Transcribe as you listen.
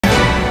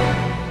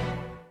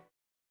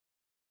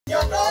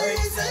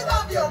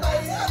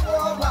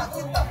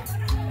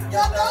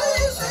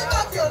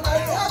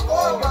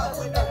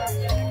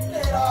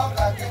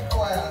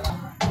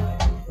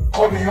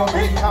your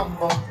be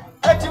humble.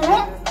 Eti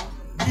what?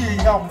 Be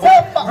humble.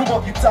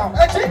 Rubo gitam.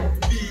 Eti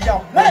be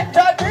humble. Make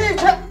that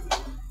DJ.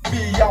 Be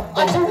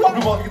humble.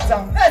 Rubo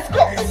gitam. Let's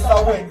go. It's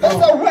a way. It's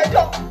a way.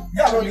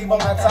 Yalo limo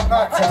ngata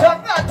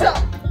ngata.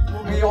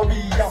 Be your be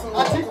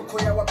humble. Ati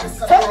kuya wa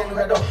pesa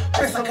kwenye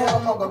pesa kwa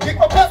mongo. Big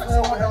pesa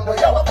kwa mongo.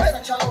 Ya wa pesa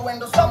chalo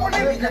wendo. Samuli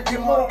mi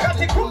kimo.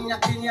 Kati kunya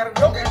kinyar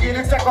donge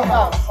gini seko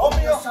ha.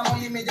 Omio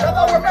samuli mi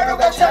jaba wa mero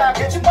gacha.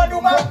 Kichi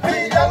manu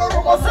mapi. Yalo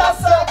rubo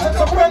sasa.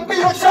 Tento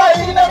kuembiro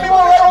chai. Ina mi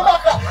wa wero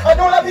maka.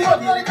 Anola biro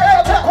dili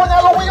kata.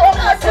 Konya lo wi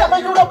omasa.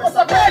 Mayura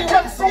pesa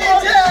kwenye.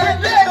 Suma.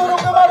 Duru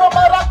kumaro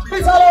mara.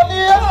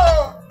 Bisalonia.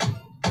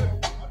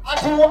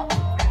 Atiwa.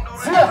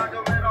 Zia.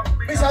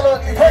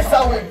 Bisalonia.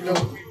 Pesa wendo.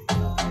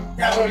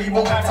 Yalo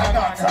limo ngata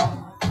ngata.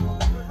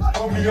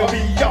 Omio be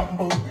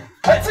humble.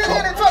 Let's see it.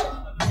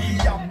 Be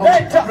humble.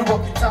 Rubo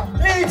gitam.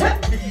 Be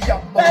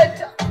humble.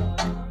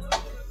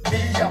 Be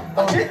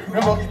humble.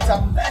 Rubo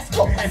gitam. Let's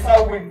go.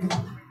 Pesa wendo.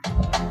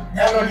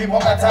 Yalo limo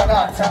ngata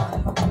ngata.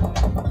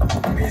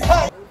 It's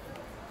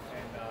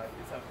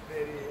a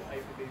very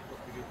highly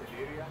populated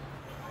area,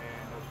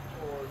 and of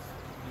course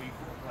we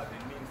do have the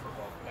means of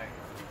our clients.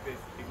 If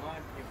there's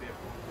demand, if there's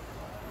food,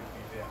 will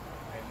be there.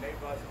 And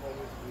Naivas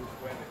always goes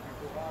where the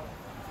people are,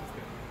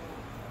 systemically,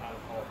 and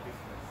our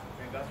business.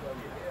 And that's why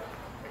we're here.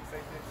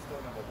 Excited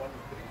store number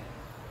 103.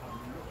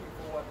 I'm looking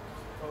forward to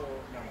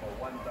store number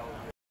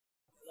 1000.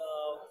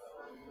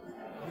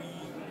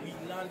 We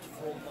learned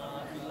from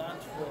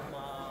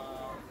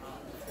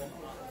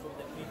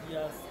the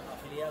previous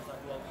players that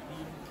were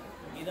within,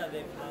 either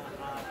them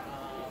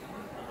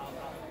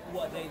who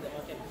are there in the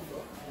market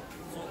before.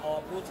 So our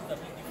approach is a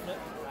bit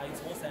different.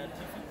 It's more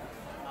scientific.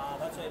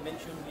 That's why I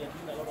mentioned we are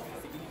doing a lot of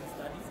feasibility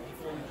studies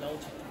before we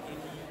launch it to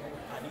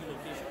any new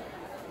location.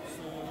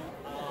 So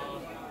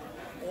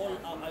all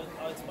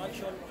our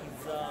expansion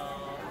is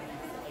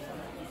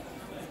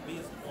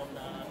based on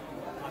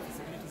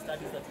feasibility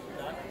studies that we've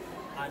done,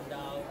 and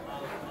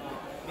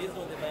based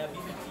on the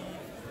viability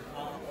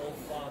of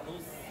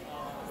those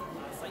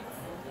sites,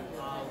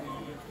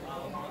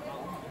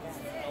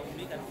 we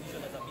make a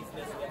decision as a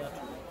business whether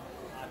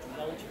to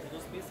launch into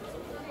those spaces.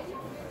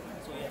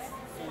 So yes,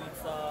 so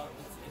it's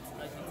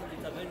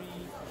a very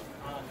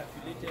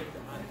calculated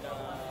and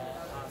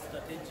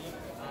strategic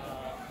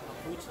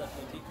approach that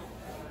we're taking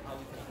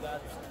with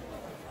regards to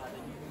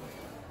the new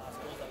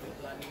stores that we're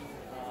planning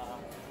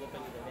to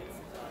open in the next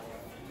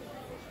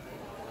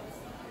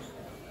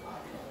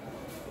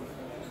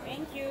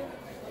Thank you.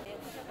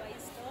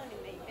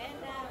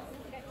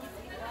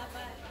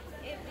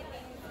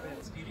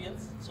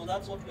 Experience. So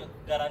that's what we're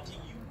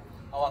guaranteeing you,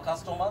 our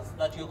customers,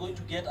 that you're going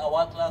to get a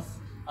world-class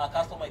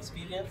customer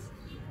experience.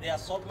 The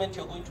assortment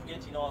you're going to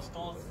get in our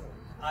stores,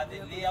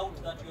 the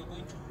layout that you're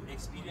going to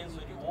experience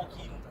when you walk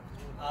in,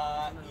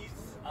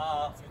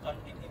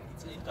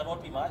 it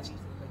cannot be matched.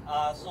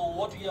 So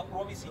what we are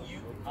promising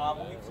you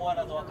moving forward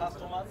as our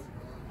customers,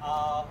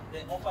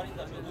 the offering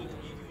that we're going to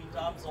give you in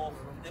terms of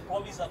the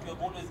promise that we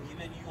have always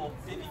given you of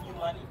saving you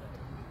money.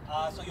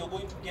 So you're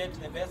going to get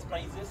the best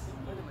prices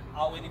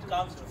when it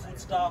comes to food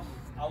stuff,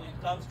 when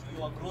it comes to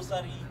your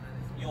grocery,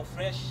 your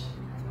fresh,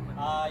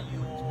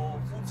 your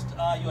food,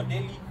 your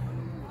daily.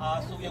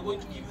 So we are going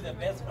to give you the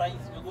best price.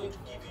 We're going to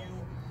give you,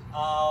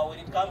 when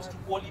it comes to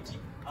quality,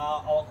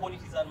 our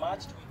quality is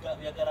unmatched. We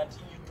are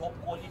guaranteeing you top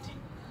quality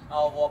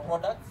of our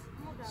products.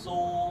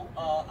 So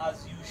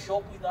as you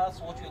shop with us,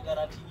 what we are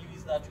guaranteeing you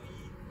is that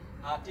we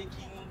are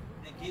taking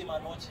the game a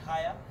notch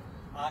higher.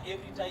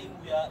 Every time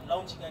we are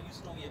launching a new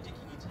store, we are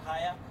taking it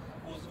higher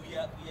because we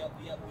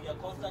are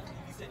constantly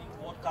listening to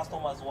what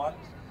customers want,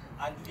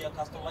 and we are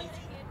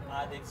customizing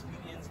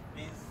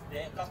the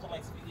customer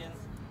experience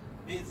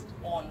based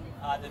on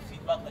the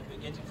feedback that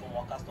we're getting from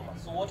our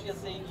customers. So what we are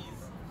saying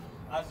is,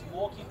 as you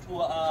walk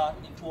into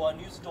our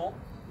new store,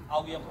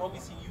 we are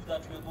promising you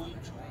that we are going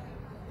to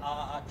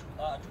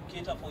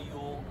cater for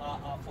your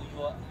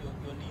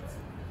needs.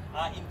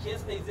 In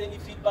case there is any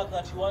feedback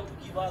that you want to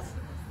give us,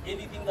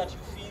 anything that you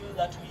feel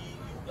that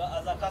you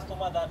as a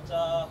customer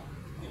that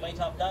we might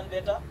have done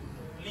better,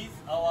 please,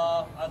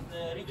 as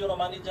the regional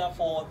manager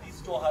for this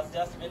store has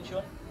just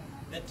mentioned,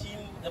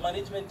 the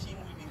management team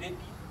will be ready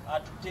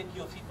to take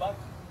your feedback,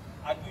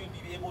 and we will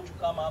be able to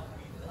come up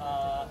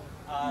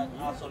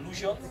with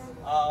solutions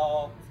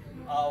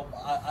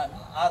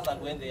as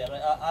and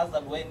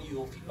when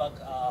your feedback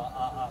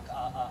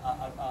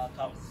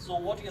comes. So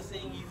what we are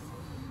saying is,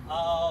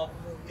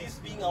 this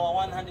being our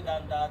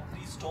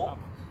 103 store,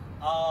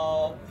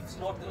 it's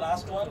not the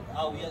last one.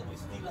 We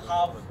still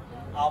have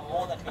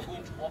more that we're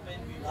going to open.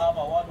 We'll have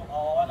our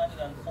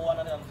 104,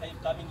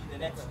 105 coming in the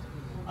next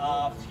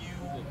few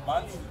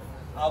months.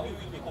 We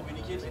will be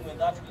communicating when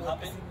that will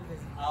happen.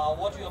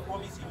 What we are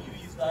promising you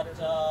is that,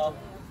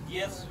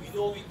 yes, we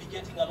know we'll be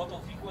getting a lot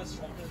of requests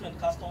from different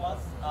customers,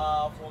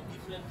 from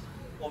different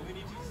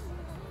communities,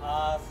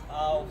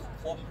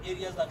 from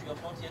areas that we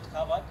have not yet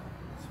covered.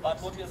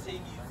 But what we are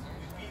saying is,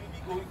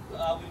 we'll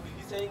be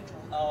listening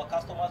to our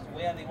customers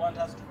where they want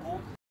us to go.